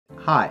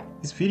Hi,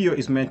 this video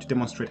is meant to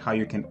demonstrate how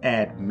you can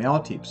add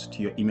MailTips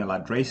to your email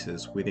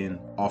addresses within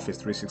Office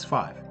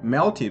 365.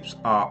 MailTips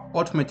are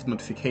automated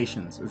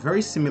notifications,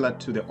 very similar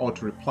to the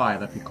auto reply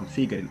that we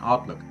configured in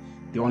Outlook.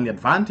 The only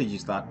advantage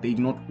is that they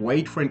do not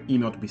wait for an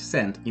email to be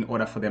sent in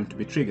order for them to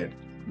be triggered.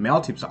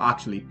 MailTips are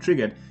actually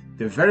triggered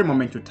the very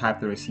moment you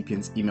type the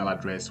recipient's email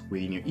address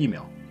within your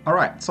email.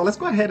 Alright, so let's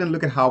go ahead and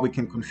look at how we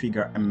can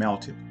configure a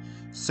MailTip.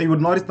 So you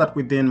would notice that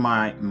within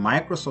my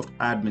Microsoft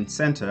Admin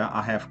Center,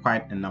 I have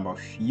quite a number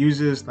of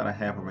users that I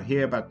have over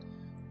here, but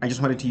I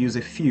just wanted to use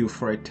a few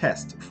for a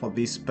test for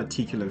this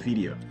particular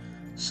video.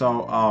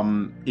 So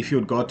if you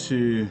would go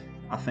to,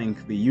 I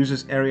think, the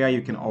users area,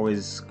 you can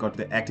always go to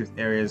the active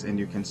areas and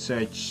you can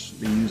search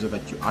the user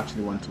that you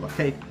actually want to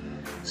locate.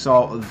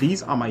 So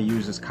these are my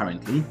users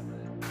currently,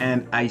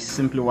 and I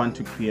simply want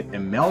to create a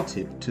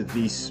MailTip to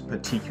this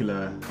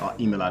particular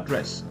email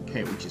address,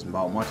 okay, which is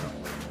Mbaomoto.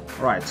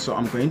 Alright, so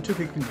I'm going to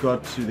quickly go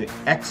to the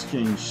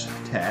Exchange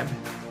tab,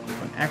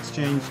 click on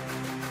Exchange.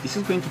 This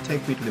is going to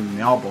take me to the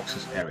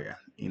mailboxes area.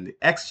 In the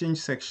Exchange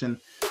section,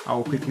 I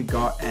will quickly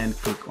go and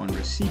click on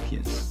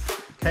Recipients.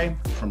 Okay,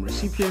 from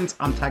Recipients,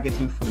 I'm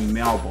targeting for the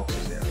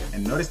mailboxes area.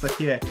 And notice that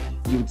here,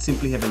 you would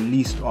simply have a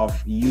list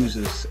of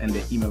users and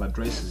their email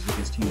addresses. You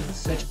can still use the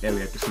search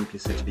area to simply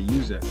search the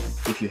user.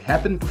 If you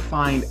happen to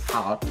find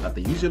out that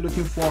the user you're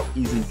looking for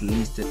isn't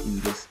listed in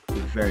this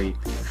very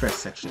first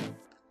section.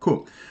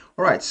 Cool.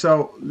 All right,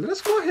 so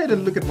let's go ahead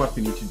and look at what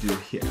we need to do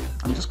here.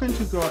 I'm just going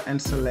to go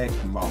and select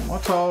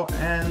Mbaomoto,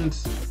 and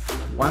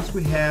once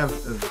we have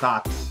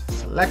that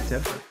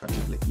selected, that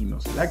particular email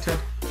selected,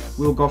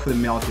 we'll go for the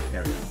MailTip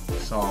area.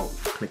 So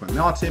click on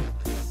MailTip,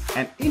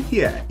 and in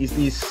here is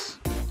this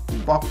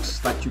box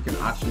that you can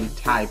actually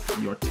type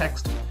your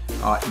text.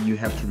 You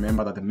have to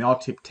remember that the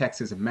MailTip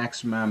text is a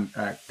maximum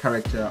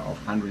character of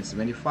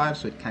 175,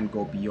 so it can't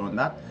go beyond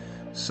that.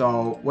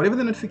 So whatever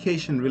the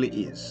notification really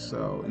is,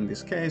 so in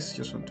this case,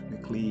 just want to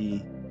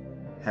quickly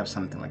have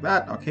something like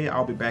that. Okay,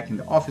 I'll be back in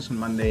the office on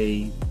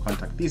Monday,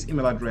 contact this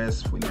email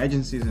address for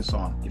emergencies and so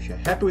on. If you're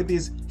happy with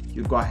this,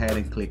 you go ahead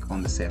and click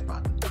on the save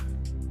button.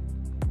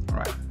 All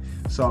right,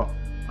 so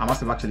I must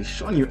have actually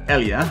shown you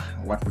earlier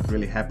what would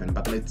really happen,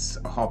 but let's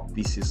hope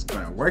this is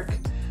going to work.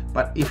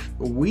 But if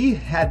we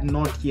had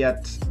not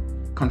yet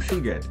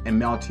configured a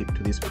MailTip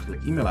to this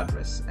particular email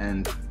address,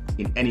 and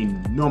in any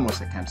normal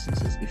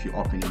circumstances, if you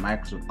open in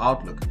Microsoft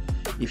Outlook,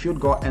 if you'd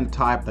go and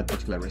type that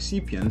particular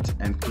recipient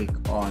and click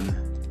on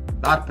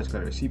that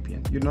particular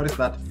recipient, you notice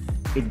that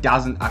it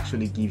doesn't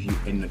actually give you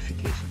a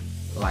notification.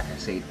 Like I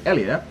said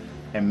earlier,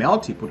 a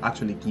MailTip would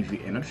actually give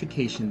you a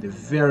notification the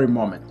very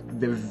moment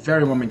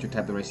you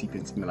type the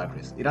recipient's email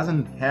address. It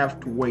doesn't have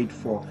to wait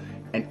for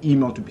an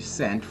email to be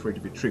sent for it to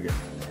be triggered.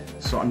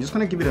 So I'm just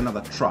going to give it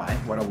another try.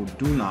 What I will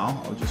do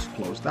now, I'll just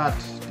close that,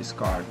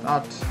 discard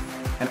that,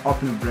 and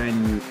open a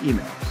brand new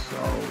email. So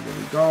there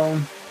we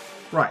go.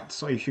 Right,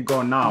 so if you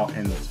go now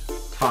and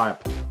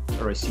type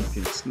the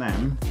recipient's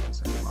name,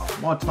 so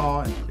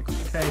Mbaomoto, and click on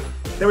OK,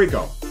 there we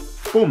go.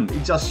 Boom,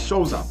 it just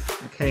shows up.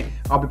 Okay,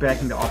 I'll be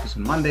back in the office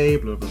on Monday,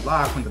 blah, blah,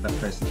 blah, contact that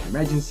person in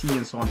emergency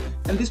and so on.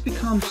 And this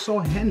becomes so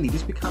handy,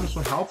 this becomes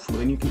so helpful,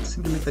 and you can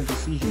simply make that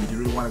decision. Do you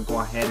really want to go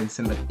ahead and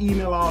send that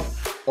email out?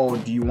 Or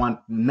do you want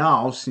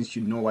now, since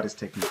you know what is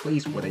taking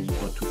place, whether you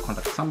got to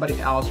contact somebody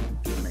else, or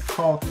give them a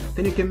call,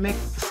 then you can make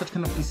such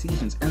kind of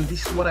decisions. And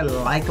this is what I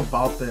like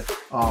about the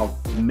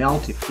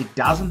MailTip. It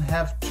doesn't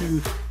have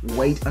to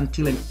wait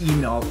until an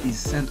email is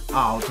sent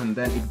out and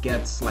then it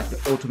gets like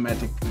the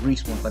automatic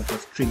response that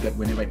gets triggered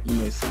whenever an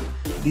email is sent.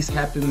 This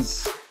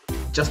happens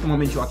just the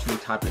moment you actually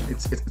type it.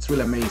 It's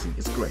really amazing.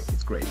 It's great.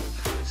 It's great.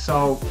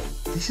 So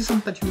this is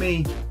something that you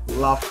may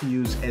love to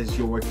use as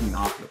you're working in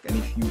Outlook. And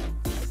if you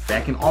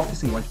back in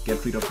Office and you want to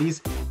get rid of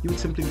these, you would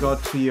simply go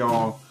to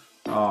your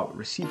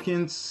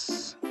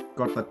recipients,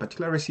 got that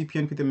particular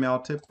recipient with the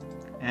MailTip,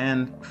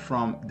 and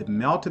from the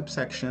MailTip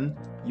section,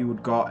 you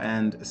would go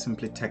and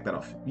simply take that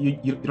off.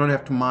 You don't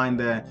have to mind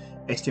the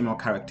HTML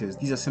characters.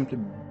 These are simply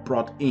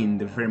brought in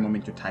the very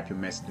moment you type your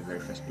message in the very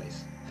first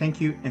place.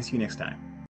 Thank you, and see you next time.